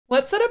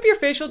Let's set up your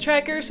facial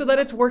tracker so that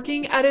it's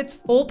working at its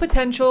full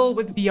potential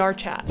with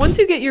VRChat. Once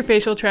you get your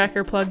facial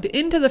tracker plugged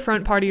into the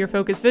front part of your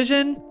Focus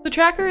Vision, the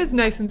tracker is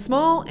nice and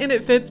small and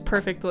it fits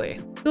perfectly.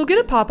 You'll get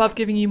a pop-up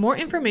giving you more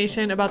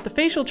information about the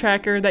facial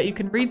tracker that you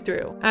can read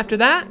through. After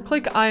that,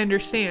 click I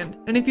understand.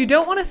 And if you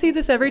don't want to see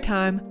this every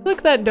time,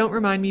 click that Don't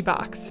Remind Me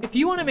box. If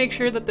you want to make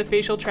sure that the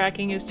facial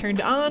tracking is turned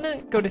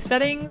on, go to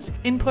Settings,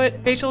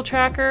 Input, Facial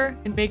Tracker,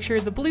 and make sure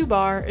the blue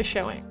bar is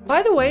showing.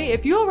 By the way,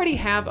 if you already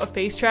have a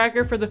face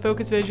tracker for the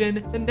Focus Vision,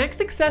 the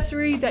next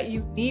accessory that you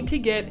need to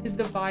get is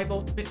the VIVE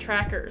Ultimate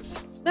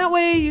Trackers. That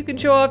way you can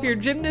show off your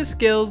gymnast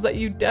skills that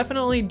you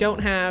definitely don't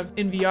have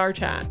in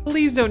VRChat.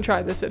 Please don't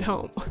try this at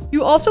home.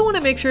 You also want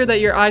to make sure that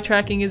your eye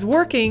tracking is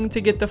working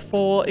to get the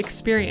full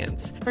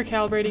experience. For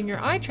calibrating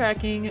your eye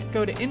tracking,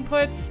 go to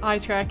Inputs, Eye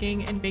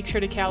Tracking, and make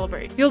sure to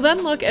calibrate. You'll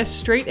then look as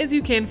straight as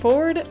you can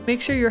forward, make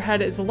sure your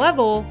head is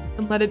level,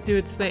 and let it do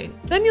its thing.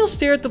 Then you'll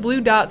stare at the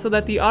blue dot so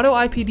that the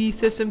auto-IPD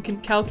system can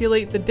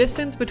calculate the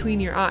distance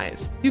between your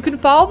eyes. You can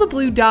follow the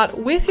blue dot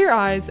with your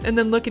eyes and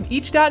then look at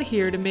each dot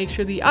here to make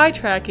sure the eye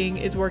tracking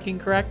is working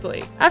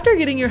correctly. After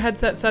getting your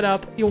headset set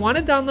up, you'll want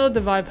to download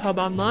the VIVE Hub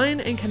online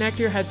and connect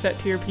your headset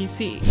to your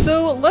PC.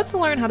 So let's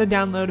learn how to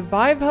download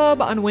VIVE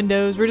Hub on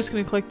Windows. We're just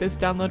going to click this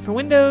download for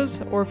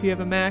Windows, or if you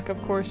have a Mac,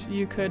 of course,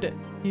 you could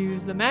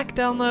use the Mac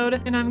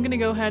download. And I'm going to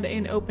go ahead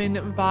and open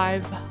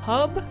vivehub.exe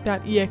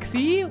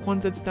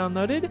once it's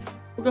downloaded.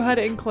 We'll go ahead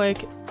and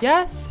click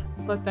yes,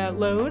 let that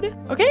load.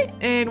 Okay,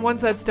 and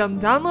once that's done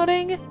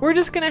downloading, we're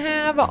just gonna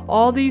have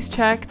all these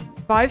checked.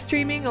 VIVE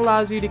streaming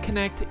allows you to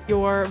connect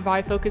your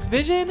VIVE Focus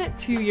Vision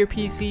to your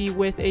PC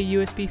with a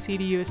USB-C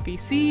to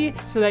USB-C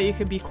so that you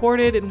can be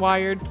corded and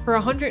wired for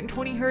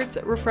 120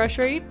 Hz refresh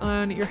rate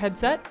on your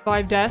headset.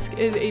 VIVE Desk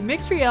is a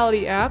mixed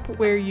reality app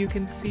where you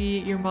can see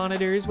your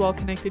monitors while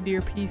connected to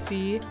your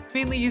PC.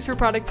 Mainly used for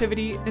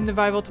productivity, and the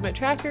VIVE Ultimate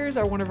Trackers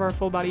are one of our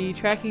full body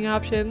tracking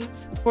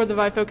options for the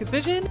VIVE Focus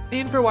Vision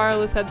and for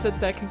wireless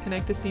headsets that can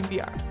connect to Steam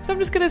VR. So I'm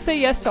just gonna say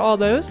yes to all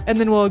those and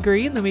then we'll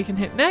agree, and then we can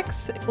hit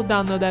next. We'll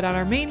download that on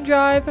our main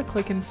drive.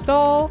 Click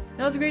install.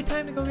 Now's a great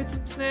time to go get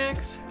some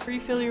snacks,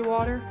 refill your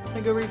water,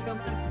 and go refill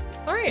mine.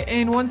 Alright,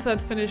 and once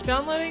that's finished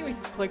downloading, we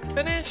can click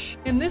finish.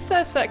 And this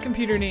says set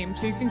computer name,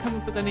 so you can come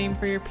up with a name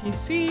for your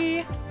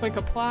PC, click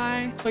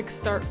apply, click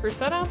start for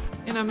setup,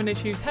 and I'm going to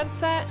choose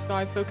headset,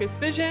 VIVE Focus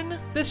Vision.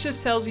 This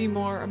just tells you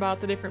more about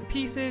the different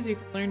pieces. You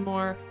can learn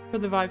more for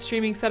the VIVE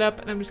streaming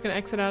setup, and I'm just going to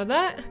exit out of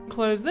that,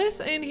 close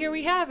this, and here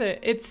we have it.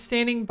 It's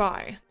standing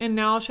by. And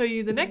now I'll show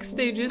you the next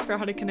stages for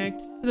how to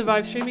connect to the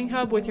VIVE streaming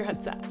hub with your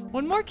headset.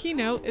 One more key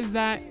note is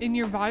that in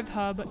your VIVE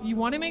hub, you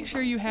want to make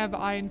sure you have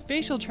eye and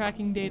facial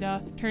tracking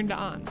data turned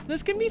on.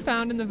 This can be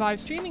found in the VIVE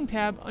streaming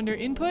tab under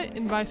input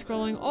and by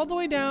scrolling all the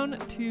way down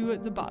to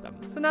the bottom.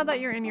 So now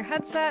that you're in your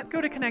headset, go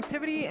to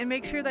connectivity and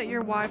make sure that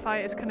your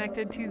Wi-Fi is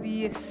connected to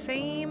the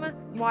same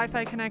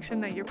Wi-Fi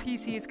connection that your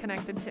PC is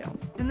connected to.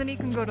 And then you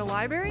can go to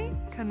library,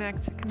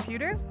 connect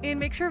computer, and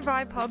make sure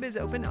VIVE Hub is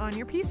open on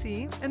your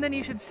PC. And then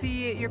you should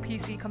see your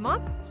PC come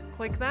up.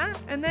 Click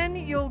that, and then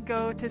you'll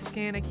go to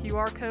scan a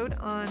QR code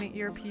on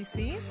your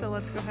PC. So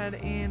let's go ahead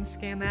and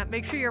scan that.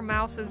 Make sure your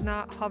mouse is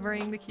not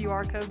hovering the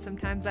QR code.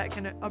 Sometimes that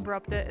can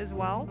abrupt it as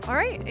well. All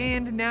right,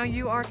 and now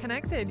you are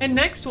connected. And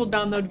next we'll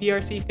download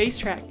VRC face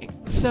tracking.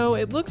 So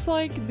it looks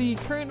like the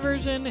current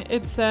version,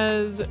 it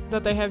says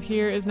that they have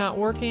here is not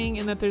working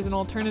and that there's an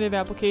alternative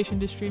application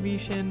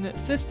distribution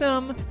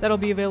system that'll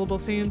be available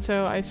soon.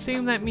 So I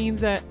assume that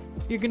means that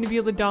you're going to be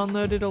able to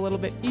download it a little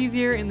bit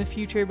easier in the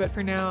future, but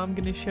for now I'm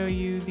going to show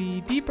you the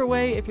deeper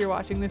way if you're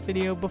watching this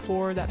video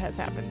before that has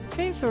happened.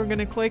 Okay, so we're going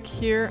to click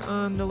here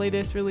on the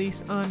latest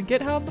release on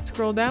GitHub,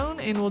 scroll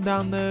down, and we'll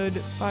download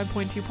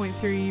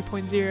 5.2.3.0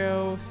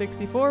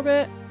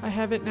 64-bit. I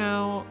have it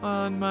now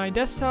on my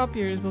desktop.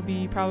 Yours will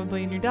be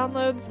probably in your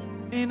downloads.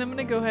 And I'm going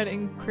to go ahead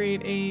and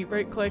create a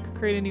right-click,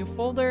 create a new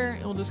folder,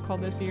 and we'll just call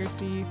this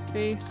VRC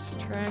face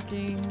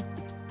tracking.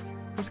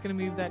 I'm just going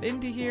to move that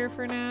into here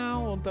for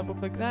now. We'll double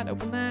click that,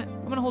 open that.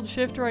 I'm going to hold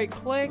shift right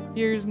click.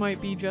 Yours might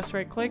be just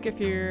right click if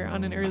you're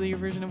on an earlier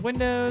version of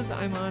Windows.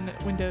 I'm on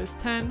Windows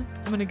 10.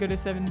 I'm going to go to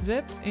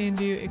 7-zip and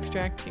do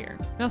extract here.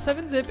 Now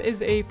 7-zip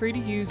is a free to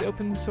use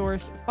open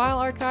source file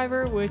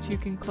archiver, which you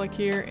can click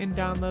here and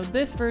download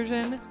this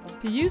version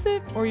to use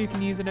it, or you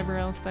can use whatever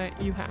else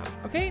that you have.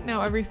 Okay,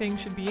 now everything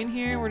should be in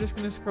here. We're just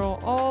going to scroll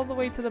all the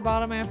way to the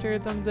bottom after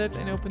it's unzipped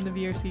and open the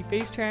VRC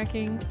face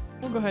tracking.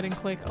 We'll go ahead and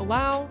click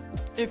allow.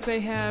 If they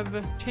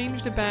have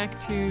changed it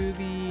back to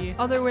the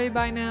other way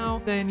by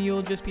now, then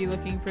you'll just be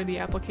looking for the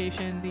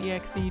application, the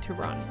exe, to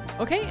run.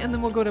 Okay, and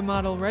then we'll go to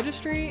model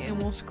registry and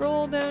we'll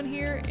scroll down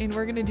here and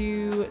we're gonna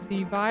do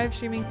the VIVE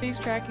streaming face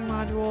tracking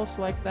module,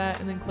 select that,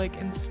 and then click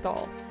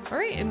install. All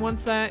right, and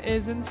once that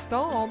is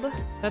installed,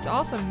 that's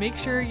awesome. Make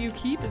sure you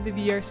keep the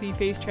VRC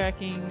face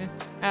tracking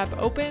app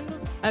open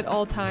at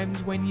all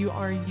times when you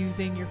are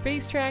using your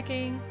face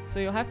tracking. So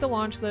you'll have to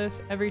launch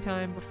this every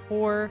time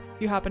before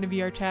you hop into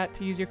VRChat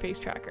to use your face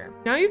tracker.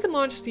 VR. Now you can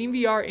launch Steam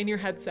VR in your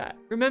headset.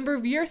 Remember,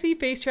 VRC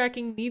face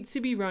tracking needs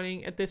to be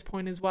running at this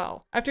point as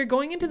well. After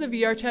going into the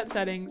VRChat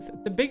settings,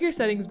 the bigger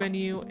settings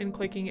menu, and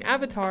clicking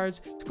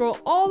avatars, scroll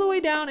all the way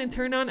down and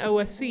turn on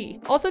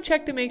OSC. Also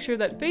check to make sure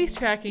that face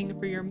tracking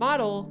for your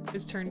model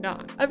is turned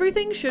on.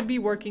 Everything should be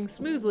working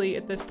smoothly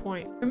at this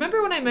point.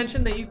 Remember when I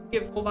mentioned that you can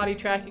get full body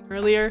tracking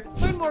earlier?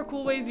 Learn more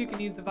cool ways you can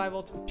use the VIVE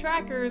Ultimate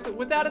trackers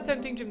without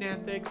attempting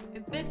gymnastics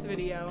in this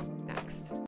video next.